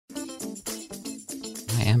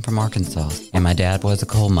am from Arkansas, and my dad was a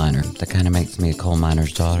coal miner. That kind of makes me a coal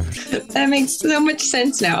miner's daughter. That makes so much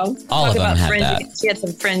sense now. All of them had that. She had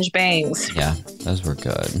some fringe bangs. Yeah, those were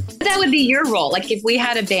good. That would be your role. Like if we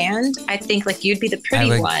had a band, I think like you'd be the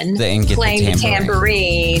pretty one playing the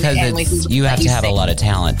tambourine. Because you have to have a lot of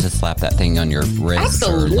talent to slap that thing on your wrist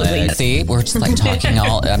or leg. See, we're just like talking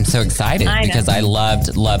I'm so excited because I loved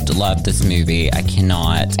this movie. I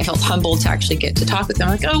cannot. I felt humbled to actually get to talk with them.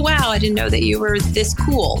 I'm like, oh wow, I didn't know that you were this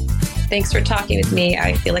cool. Thanks for talking with me.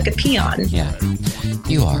 I feel like a peon. Yeah,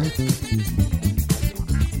 you are.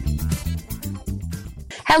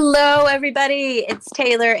 Hello, everybody. It's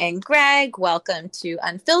Tayler and Gregg. Welcome to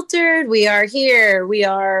Unfiltered. We are here. We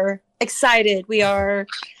are excited. We are...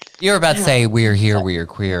 You were about to say we're here, we are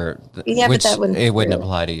queer. Yeah, which but that wouldn't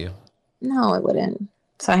apply to you. No, it wouldn't.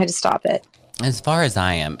 So I had to stop it. As far as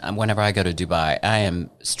I am, whenever I go to Dubai, I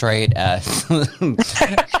am straight as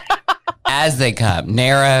as they come.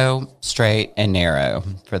 Narrow, straight, and narrow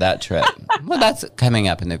for that trip. Well, that's coming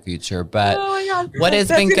up in the future. But what has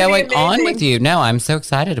been going on with you? No, I'm so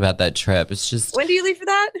excited about that trip. It's just... When do you leave for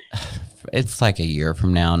that? It's like a year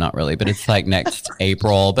from now, not really, but it's like next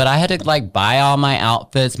April. But I had to like buy all my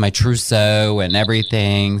outfits, my trousseau and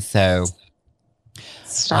everything. So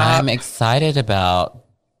I'm excited about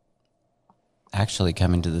actually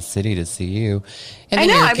coming to the city to see you in the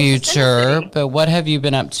near future. But what have you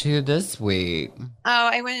been up to this week? Oh,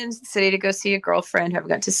 I went into the city to go see a girlfriend who I haven't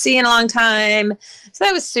got to see in a long time. So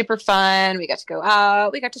that was super fun. We got to go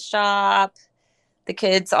out. We got to shop. The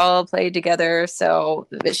kids all played together. So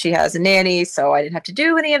she has a nanny, so I didn't have to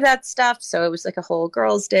do any of that stuff. So it was like a whole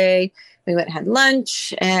girls' day. We went and had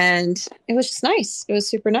lunch, and it was just nice. It was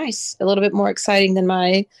super nice. A little bit more exciting than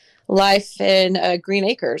my life in Green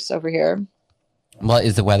Acres over here. Well,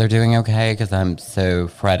 is the weather doing okay? Because I'm so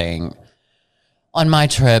fretting on my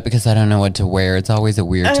trip because I don't know what to wear. It's always a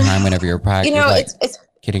weird time whenever you're practicing. It's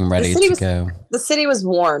getting ready to go. The city was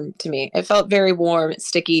warm to me. It felt very warm,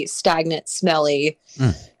 sticky, stagnant, smelly.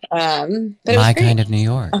 But my kind of New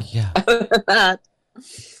York, yeah.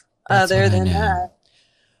 Other than that.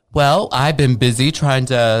 Well, I've been busy trying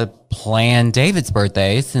to plan David's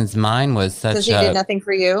birthday since mine was such a... So he did nothing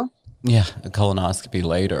for you? Yeah, a colonoscopy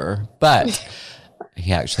later. But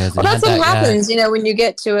he actually hasn't had that yet. That's what happens, when you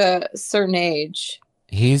get to a certain age.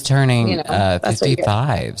 He's turning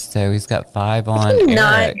 55, so he's got 5 on Eric.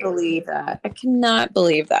 I cannot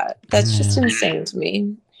believe that. That's just insane to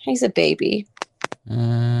me. He's a baby.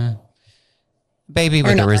 Baby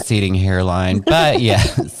with a receding hairline, but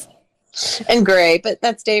yes. And gray, but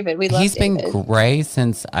that's David. We love He's David. Been gray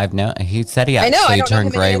since I've known. He said he actually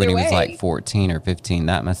turned gray when he was like 14 or 15.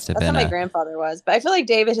 That must have been how my grandfather was. But I feel like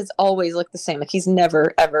David has always looked the same. Like he's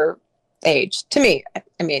never, ever aged. To me,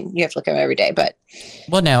 I mean, you have to look at him every day, but...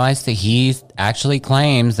 Well, no, I see. He actually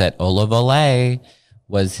claims that olive oil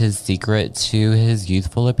was his secret to his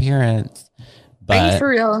youthful appearance. But, are you for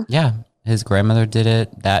real? Yeah. His grandmother did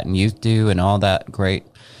it, that and Youth Dew and all that great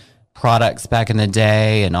products back in the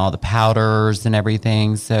day and all the powders and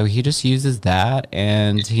everything. So he just uses that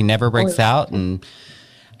and he never breaks out, and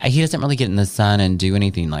he doesn't really get in the sun and do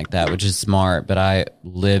anything like that, which is smart. But I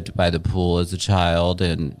lived by the pool as a child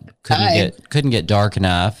and couldn't get dark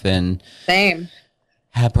enough, and same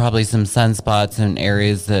had probably some sunspots in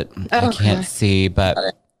areas that I can't see. But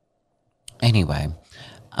anyway,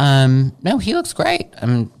 no, he looks great.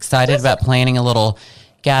 I'm excited about planning a little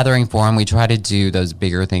gathering for him. We try to do those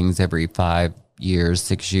bigger things every 5 years,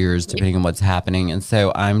 6 years, depending on what's happening. And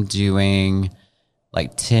so I'm doing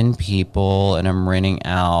like 10 people, and I'm renting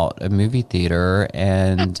out a movie theater,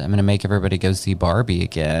 and I'm going to make everybody go see Barbie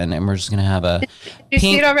again. And we're just going to have a... Did you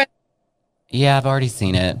see it already? Yeah, I've already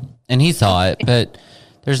seen it, and he saw it, but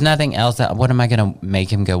there's nothing else. What am I going to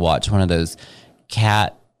make him go watch? One of those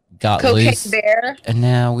Cat Got Cocaine Loose? Bear? And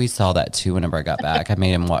now we saw that too whenever I got back. I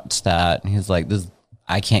made him watch that, and he was like,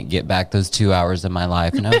 I can't get back those 2 hours of my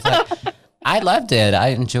life. And I was like, I loved it. I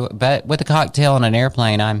enjoy it. But with a cocktail on an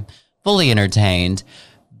airplane, I'm fully entertained.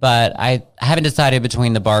 But I haven't decided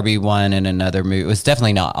between the Barbie one and another movie. It was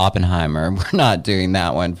definitely not Oppenheimer. We're not doing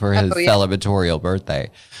that one for his celebratorial birthday.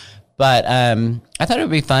 But I thought it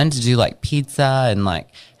would be fun to do like pizza and like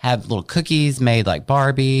have little cookies made like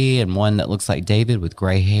Barbie, and one that looks like David with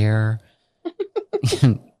gray hair. I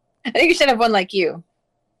think you should have one like you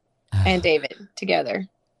and David together.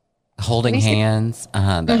 Holding hands.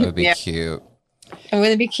 That would be cute. Oh,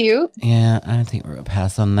 would it be cute? Yeah, I think we're going to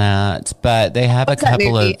pass on that. But they have a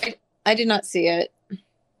couple of... I did not see it.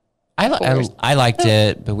 I liked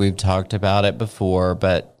it, but we've talked about it before.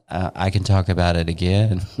 But I can talk about it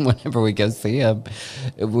again whenever we go see him.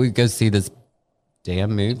 We go see this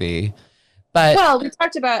damn movie. But well, we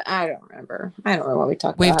talked about. I don't remember. I don't remember what we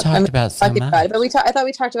talked we've about. talked about so much. About it, but I thought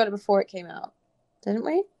we talked about it before it came out, didn't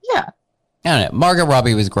we? Yeah. I don't know. Margot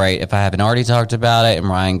Robbie was great. If I haven't already talked about it, and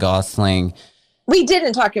Ryan Gosling. We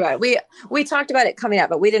didn't talk about it. We talked about it coming out,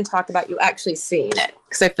 but we didn't talk about you actually seeing it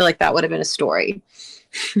because I feel like that would have been a story,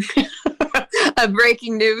 a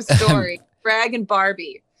breaking news story. Gregg and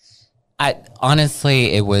Barbie.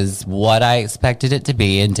 Honestly, it was what I expected it to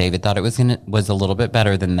be, and David thought it was a little bit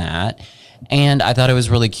better than that. And I thought it was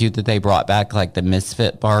really cute that they brought back like the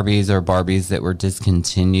misfit Barbies or Barbies that were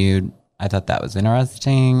discontinued. I thought that was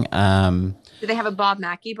interesting. Did they have a Bob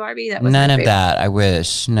Mackie Barbie? That was none of that. I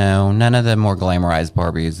wish. No, none of the more glamorized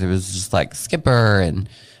Barbies. It was just like Skipper and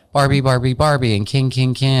Barbie, and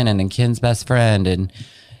Ken, and then Ken's best friend. And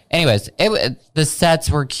anyways, the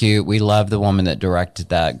sets were cute. We love the woman that directed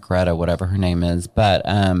that, Greta, whatever her name is. But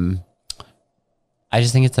I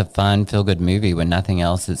just think it's a fun, feel-good movie when nothing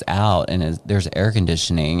else is out and there's air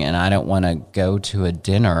conditioning. And I don't want to go to a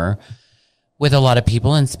dinner with a lot of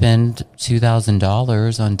people and spend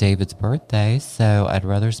 $2,000 on David's birthday. So I'd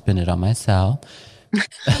rather spend it on myself.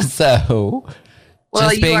 So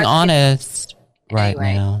just being honest right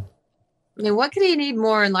now. I mean, what could he need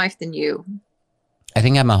more in life than you? I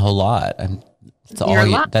think I'm a whole lot.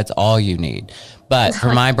 That's all you need. But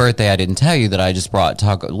for my birthday, I didn't tell you that I just brought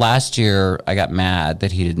taco. Last year, I got mad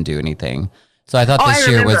that he didn't do anything. So I thought this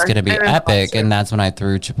year was going to be epic. And that's when I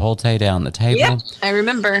threw Chipotle down the table. Yep, I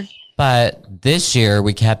remember. But this year,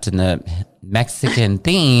 we kept in the Mexican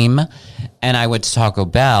theme. And I went to Taco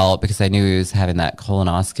Bell because I knew he was having that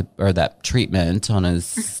colonoscopy or that treatment on his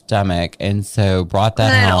stomach. And so brought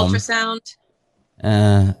that home. Ultrasound?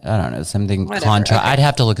 I don't know, something contra. Okay. I'd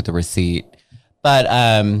have to look at the receipt. But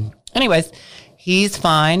anyways, he's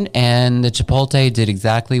fine. And the Chipotle did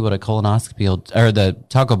exactly what a colonoscopy or the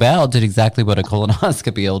Taco Bell did exactly what a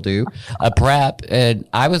colonoscopy will do, a prep. And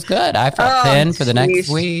I was good. I felt thin for the next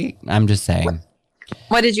week. I'm just saying.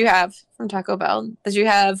 What did you have from Taco Bell? Did you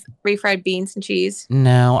have refried beans and cheese?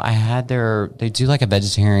 No, I had they do like a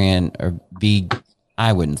vegetarian or vegan.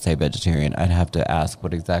 I wouldn't say vegetarian. I'd have to ask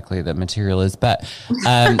what exactly the material is. But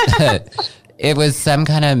it was some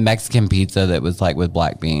kind of Mexican pizza that was like with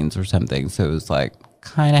black beans or something. So it was like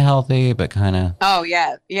kind of healthy, but kind of. Oh,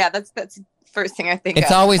 yeah. Yeah, that's first thing I think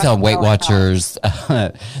it's always on Weight Watchers.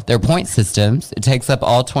 Their point systems. It takes up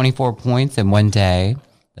all 24 points in one day.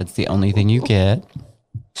 That's the only thing you get.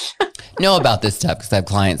 Know about this stuff because I have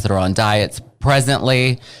clients that are on diets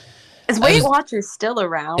presently. Is Weight Watchers still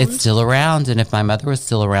around? It's still around. And if my mother was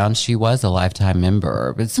still around, she was a lifetime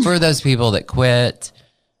member. But it's for those people that quit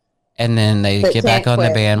and then they get back on the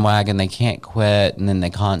bandwagon. They can't quit. And then they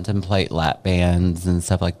contemplate lap bands and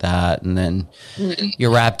stuff like that. And then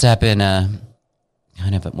you're wrapped up in a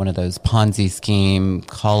kind of one of those Ponzi scheme,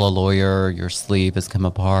 call a lawyer, your sleep has come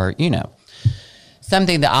apart,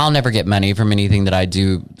 something that I'll never get money from anything that I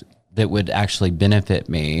do that would actually benefit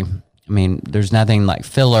me. I mean, there's nothing like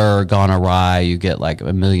filler gone awry. You get like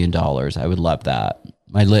 $1 million. I would love that.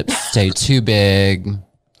 My lips stay too big.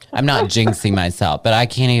 I'm not jinxing myself, but I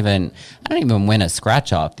don't even win a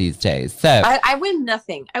scratch off these days. So I win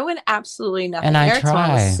nothing. I win absolutely nothing. And I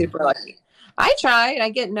try. Super lucky. I try and I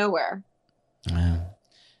get nowhere.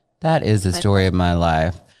 That is the story of my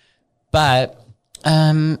life. But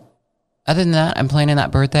other than that, I'm planning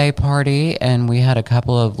that birthday party, and we had a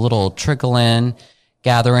couple of little trickle-in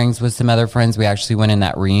gatherings with some other friends. We actually went in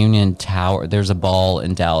that reunion tower. There's a ball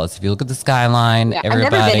in Dallas. If you look at the skyline,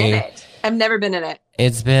 everybody. I've never been in it.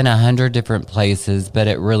 It's been 100 different places, but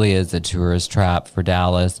it really is a tourist trap for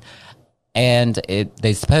Dallas. And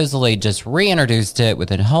they supposedly just reintroduced it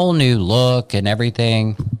with a whole new look and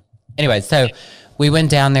everything. Anyway, so we went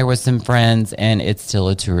down there with some friends, and it's still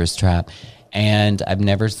a tourist trap. And I've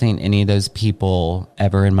never seen any of those people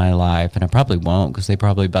ever in my life. And I probably won't because they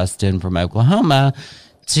probably bust in from Oklahoma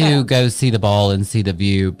to go see the ball and see the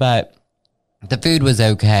view. But the food was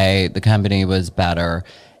okay. The company was better.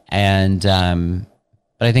 And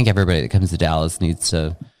but I think everybody that comes to Dallas needs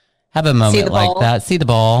to have a moment like that. See the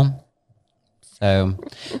ball. So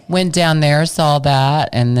went down there, saw that.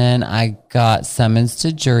 And then I got summons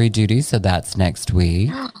to jury duty. So that's next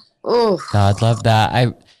week. God love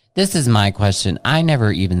that. This is my question. I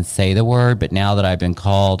never even say the word, but now that I've been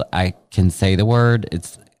called, I can say the word.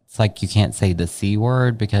 It's like you can't say the C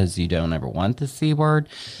word because you don't ever want the C word.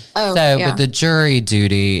 But the jury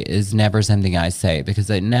duty is never something I say because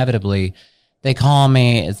inevitably they call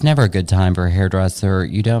me. It's never a good time for a hairdresser.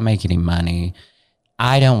 You don't make any money.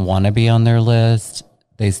 I don't want to be on their list.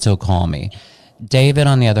 They still call me. David,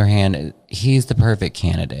 on the other hand, he's the perfect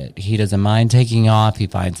candidate. He doesn't mind taking off. He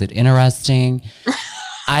finds it interesting.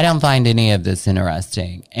 I don't find any of this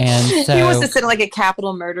interesting. And so he wants to sit in like a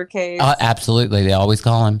capital murder case. Absolutely. They always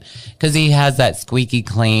call him because he has that squeaky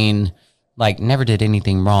clean, like never did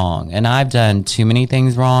anything wrong. And I've done too many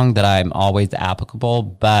things wrong that I'm always applicable,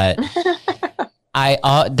 but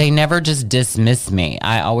they never just dismiss me.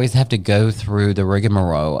 I always have to go through the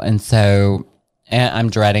rigmarole. And so I'm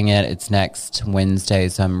dreading it. It's next Wednesday.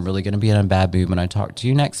 So I'm really going to be in a bad mood when I talk to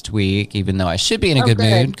you next week, even though I should be in a good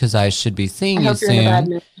mood because I should be seeing you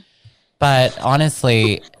soon. But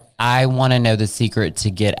honestly, I want to know the secret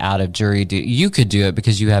to get out of jury duty. You could do it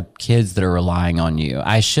because you have kids that are relying on you.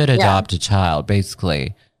 I should adopt a child,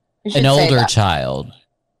 basically, an older child.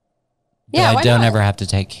 Yeah, I don't ever have to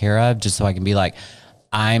take care of, just so I can be like,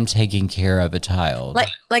 I'm taking care of a child.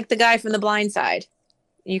 Like the guy from The Blind Side.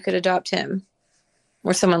 You could adopt him.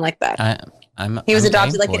 Or someone like that. He was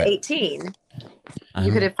adopted like at 18.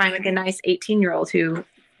 You could have found like a nice 18-year-old who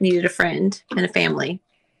needed a friend and a family.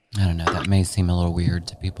 I don't know. That may seem a little weird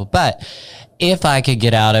to people. But if I could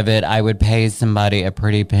get out of it, I would pay somebody a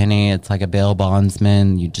pretty penny. It's like a bail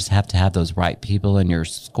bondsman. You just have to have those right people in your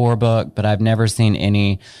scorebook. But I've never seen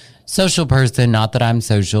any social person, not that I'm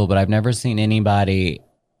social, but I've never seen anybody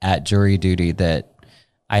at jury duty that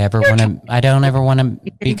I don't ever want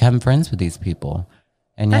to become friends with these people.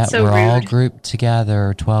 And yet we're all grouped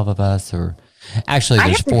together, 12 of us, or actually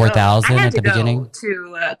there's 4,000 at the beginning.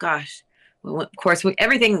 Of course,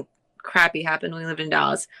 everything crappy happened when we lived in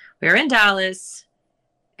Dallas. We were in Dallas,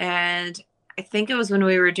 and I think it was when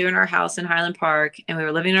we were doing our house in Highland Park, and we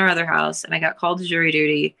were living in our other house, and I got called to jury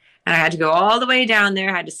duty, and I had to go all the way down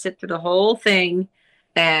there. I had to sit through the whole thing,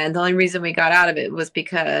 and the only reason we got out of it was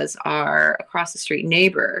because our across the street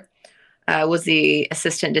neighbor was the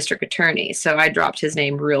assistant district attorney. So I dropped his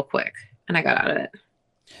name real quick, and I got out of it.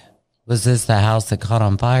 Was this the house that caught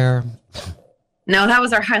on fire? No, that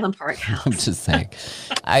was our Highland Park house. I'm just saying.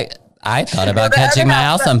 I thought about catching my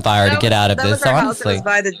house on fire to get out of this, honestly.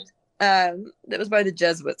 That was by the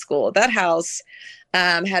Jesuit school. That house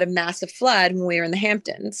had a massive flood when we were in the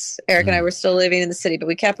Hamptons. Eric and I were still living in the city, but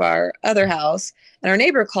we kept our other house. And our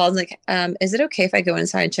neighbor called and like, is it okay if I go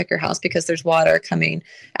inside and check your house because there's water coming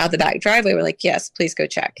out the back driveway? We're like, yes, please go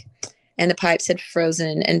check. And the pipes had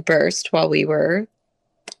frozen and burst while we were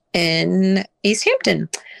in East Hampton.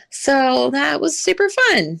 So that was super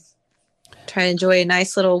fun. Try to enjoy a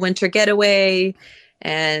nice little winter getaway,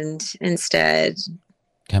 and instead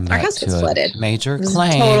come back our house gets flooded. Major it was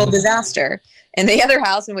claim. A total disaster. And the other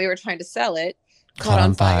house, when we were trying to sell it, caught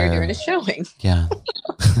on fire during a showing. Yeah.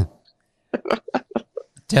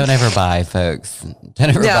 Don't ever buy, folks.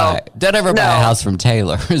 Don't ever buy a house from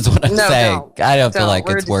Tayler is what I'm saying. I don't feel like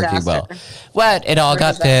it's working well. What? It all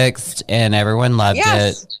got fixed and everyone loved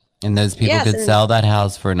it. And those people could sell that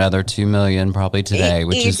house for another $2 million probably today,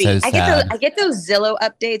 which is so sad. I get those Zillow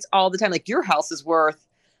updates all the time. Like, your house is worth.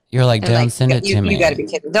 You're like, don't send it to me. You got to be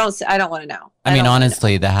kidding. I don't want to know. I mean,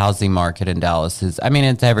 honestly, the housing market in Dallas is,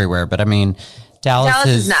 it's everywhere, but Dallas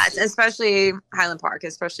is nuts, especially Highland Park,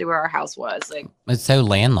 especially where our house was. Like, it's so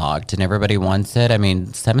landlocked and everybody wants it.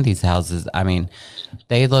 Some of these houses,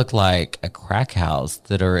 they look like a crack house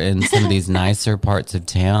that are in some of these nicer parts of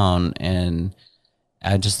town. And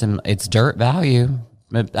it's dirt value.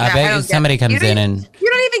 I bet somebody comes in and you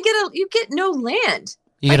don't even get no land.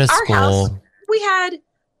 You get a school. House, we had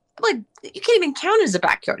you can't even count it as a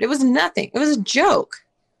backyard. It was nothing. It was a joke.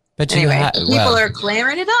 But people are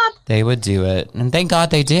clamoring it up. They would do it, and thank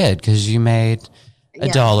God they did, because you made $1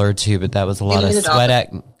 or $2, but that was a lot of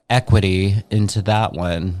sweat equity into that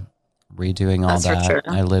one. Redoing all that, sure.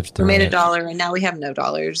 I lived through. We made $1, and now we have no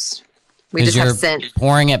dollars. We just have cents.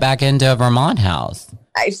 Pouring it back into a Vermont house.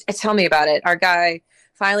 Tell me about it. Our guy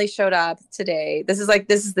finally showed up today. This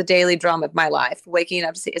is the daily drama of my life. Waking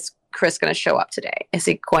up to see, is Chris going to show up today? Is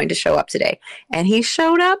he going to show up today? And he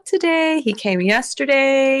showed up today. He came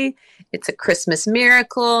yesterday. It's a Christmas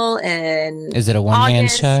miracle. And is it a one-man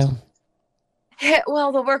show?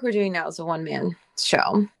 Well, the work we're doing now is a one-man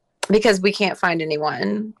show because we can't find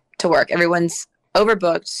anyone to work. Everyone's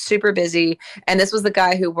overbooked, super busy. And this was the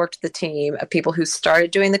guy who worked the team of people who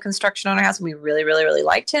started doing the construction on our house. And we really, really, really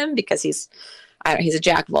liked him because he's a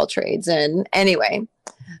jack of all trades. And anyway,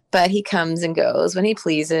 but he comes and goes when he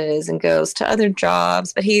pleases and goes to other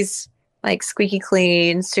jobs. But he's like squeaky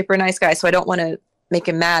clean, super nice guy. So I don't want to make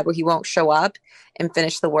him mad where he won't show up and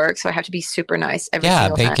finish the work. So I have to be super nice every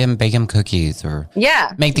single time. Bake him cookies or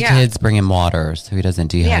make the kids kids bring him water so he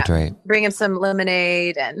doesn't dehydrate. Yeah. Bring him some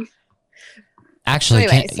lemonade and. Actually,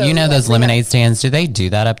 those lemonade stands, do they do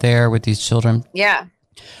that up there with these children? Yeah.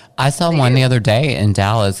 I saw one the other day in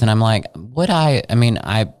Dallas, and I'm like,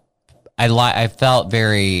 I felt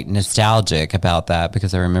very nostalgic about that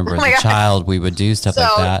because I remember as a child we would do stuff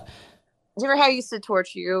like that. Do you remember how I used to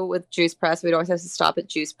torture you with juice press? We'd always have to stop at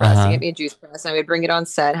juice press to get me a juice press, and I would bring it on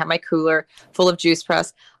set, have my cooler full of juice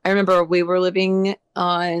press. I remember we were living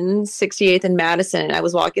on 68th and Madison, and I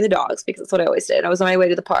was walking the dogs because that's what I always did. I was on my way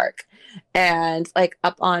to the park, and like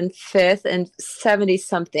up on 5th and 70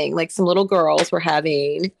 something, like some little girls were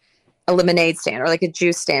having a lemonade stand or like a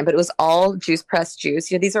juice stand, but it was all juice press juice.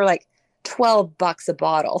 You know, these are like $12 a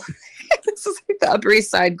bottle. This is like the Upper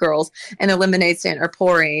East Side girls and a lemonade stand are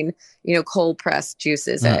pouring, you know, cold pressed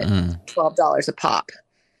juices at $12 a pop.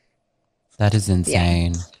 That is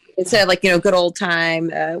insane. Yeah. Instead of like, you know, good old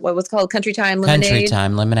time, what was called country time lemonade. Country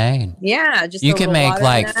time lemonade. Yeah, just you can make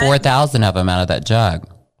like 4,000 of them out of that jug.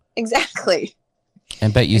 Exactly.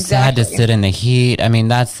 But you had to sit in the heat. I mean,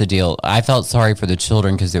 that's the deal. I felt sorry for the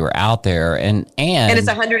children because they were out there. And it's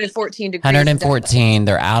 114 degrees. 114.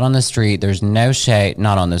 They're out on the street. There's no shade.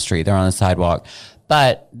 Not on the street. They're on the sidewalk.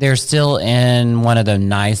 But they're still in one of the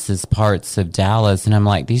nicest parts of Dallas. And I'm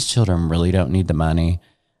like, these children really don't need the money.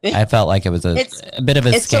 I felt like it was a bit of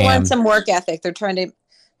a scam. It's to learn some work ethic. They're trying to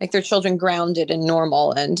make their children grounded and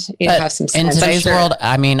normal and, you know, have some sense. In today's world,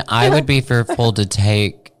 I mean, I would be fearful to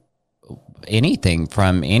take anything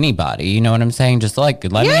from anybody, you know what I'm saying? Just like,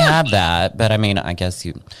 let me have that. But I mean, I guess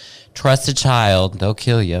you trust a child, they'll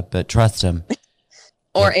kill you, but trust them.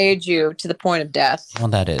 Or aid you to the point of death. Well,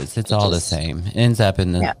 that is, it's all the same. It ends up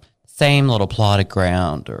in the same little plot of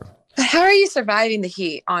ground. Or how are you surviving the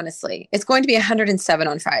heat, honestly? It's going to be 107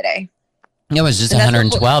 on Friday. It was just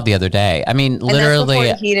 112 the other day. I mean, literally.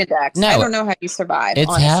 That's heat index. No, I don't know how you survive. It's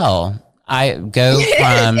honestly. Hell. I go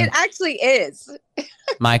from... It actually is.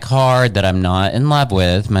 My car that I'm not in love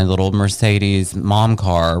with, my little Mercedes mom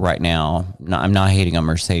car right now. No, I'm not hating on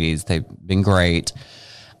Mercedes. They've been great.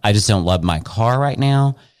 I just don't love my car right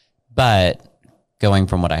now. But going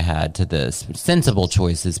from what I had to this, sensible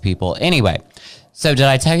choices, people. Anyway, so did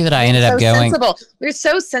I tell you that I ended up going? Sensible. You're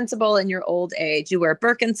so sensible in your old age. You wear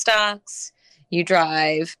Birkenstocks. You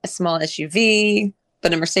drive a small SUV.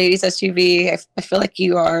 But a Mercedes SUV, I feel like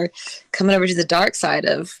you are coming over to the dark side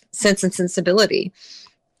of Sense and Sensibility.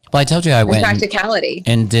 Well, I told you I went practicality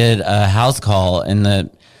and did a house call, and the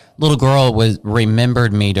little girl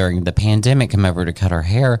remembered me during the pandemic, come over to cut her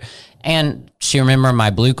hair, and she remembered my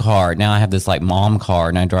blue car. Now I have this like mom car,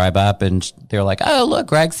 and I drive up, and they're like, "Oh, look,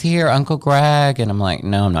 Gregg's here, Uncle Gregg," and I'm like,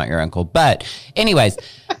 "No, I'm not your uncle." But anyways,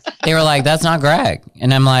 they were like, "That's not Gregg,"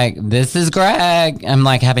 and I'm like, "This is Gregg." I'm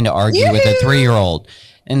like having to argue with a 3-year-old.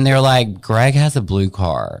 And they're like, Gregg has a blue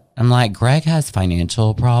car. I'm like, Gregg has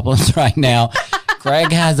financial problems right now.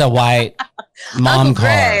 Gregg has a white mom Uncle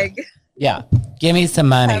car. Gregg. Yeah. Give me some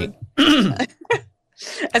money.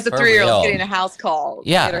 As a 3-year-old getting a house call.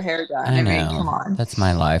 Yeah. Get her hair done. I know. Mean, come on. That's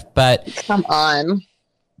my life. But come on.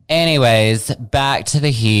 Anyways, back to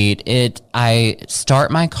the heat. I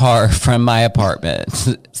start my car from my apartment.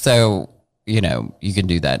 So, you know, you can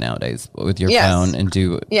do that nowadays with your phone and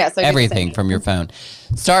do everything from your phone.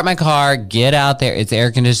 Start my car, get out there. It's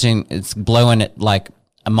air conditioning. It's blowing it like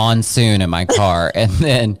a monsoon in my car. And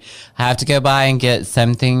then I have to go by and get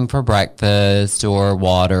something for breakfast or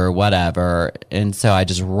water or whatever. And so I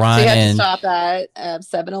just run in. So you have to stop at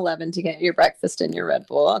 7-Eleven to get your breakfast and your Red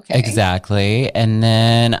Bull. Okay. Exactly. And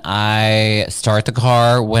then I start the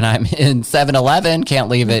car when I'm in 7-Eleven. Can't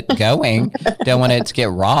leave it going. Don't want it to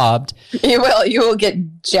get robbed. You will. You will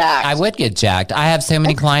get jacked. I would get jacked. I have so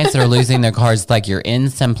many clients that are losing their cars. Like you're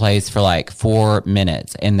in some place for like 4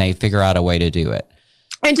 minutes and they figure out a way to do it.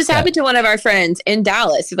 It just happened to one of our friends in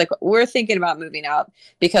Dallas. He's like, we're thinking about moving out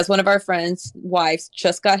because one of our friends' wives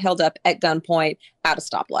just got held up at gunpoint at a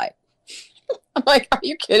stoplight. I'm like, are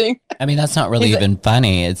you kidding? I mean, that's not really even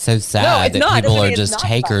funny. It's so sad that people are just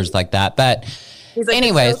takers like that. But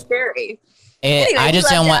anyways, it's so scary. I just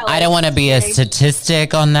don't want. I don't want to be a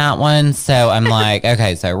statistic on that one. So I'm like,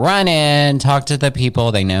 okay, so run in, talk to the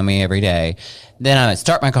people. They know me every day. Then I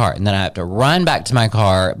start my car, and then I have to run back to my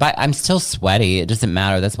car. But I'm still sweaty. It doesn't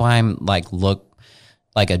matter. That's why I'm like look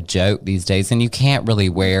like a joke these days. And you can't really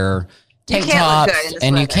wear tank tops,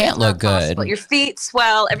 and you can't look good. Your feet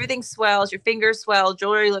swell. Everything swells. Your fingers swell.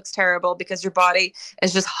 Jewelry looks terrible because your body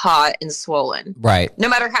is just hot and swollen. Right. No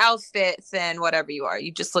matter how fit, thin, whatever you are,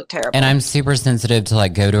 you just look terrible. And I'm super sensitive to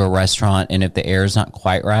like go to a restaurant, and if the air is not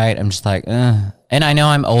quite right, I'm just like, ugh. And I know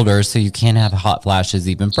I'm older, so you can't have hot flashes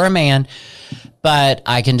even for a man. But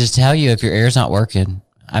I can just tell you if your air's not working.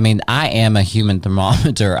 I mean, I am a human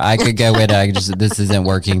thermometer. I could go in and this isn't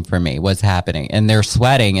working for me. What's happening? And they're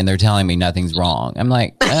sweating and they're telling me nothing's wrong. I'm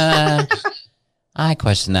like, I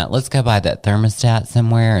question that. Let's go buy that thermostat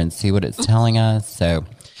somewhere and see what it's telling us. So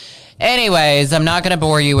Anyways, I'm not going to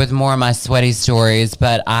bore you with more of my sweaty stories,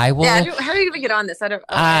 but I will. Yeah, how are you going to get on this?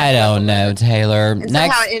 I don't know, Taylor. And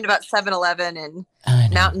somehow it ended about 7-Eleven and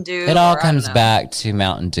Mountain Dew. It all comes back to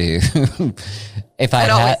Mountain Dew. If I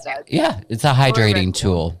always does. Yeah, it's a hydrating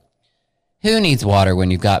tool. Who needs water when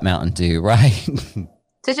you've got Mountain Dew, right?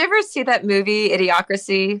 Did you ever see that movie,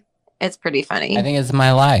 Idiocracy? It's pretty funny. I think it's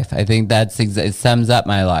my life. I think it sums up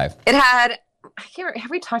my life. It had, I can't remember, have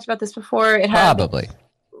we talked about this before? It had Probably.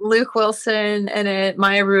 Luke Wilson in it,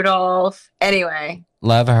 Maya Rudolph. Anyway.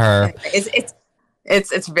 Love her.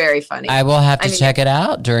 It's very funny. I will have to check it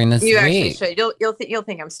out during this week. You actually should. You'll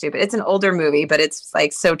think I'm stupid. It's an older movie, but it's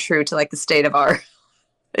like so true to like the state of our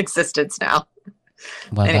existence now.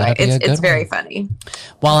 Well, anyway, it's very funny.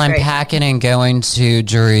 While I'm packing and going to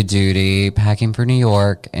jury duty, packing for New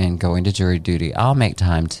York and going to jury duty, I'll make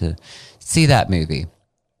time to see that movie.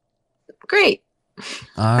 Great.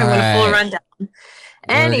 All right. I'm going to full rundown.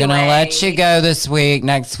 Anyway. We're going to let you go this week.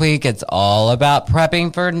 Next week, it's all about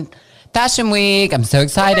prepping for Fashion Week. I'm so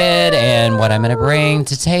excited. And what I'm going to bring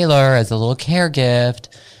to Taylor as a little care gift.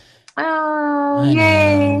 Oh,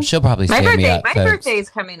 yay. She'll probably stand me up. My birthday is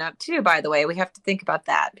coming up too, by the way. We have to think about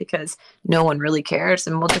that because no one really cares.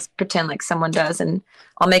 And we'll just pretend like someone does. And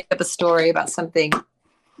I'll make up a story about something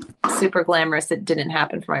super glamorous that didn't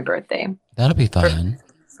happen for my birthday. That'll be fun.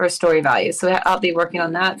 For story value. So I'll be working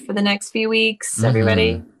on that for the next few weeks,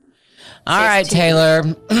 everybody. All right, Taylor.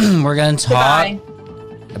 We're going to talk.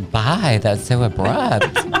 Bye. That's so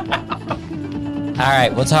abrupt. All right.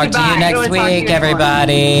 We'll talk to you next week,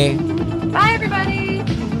 everybody. Bye, everybody.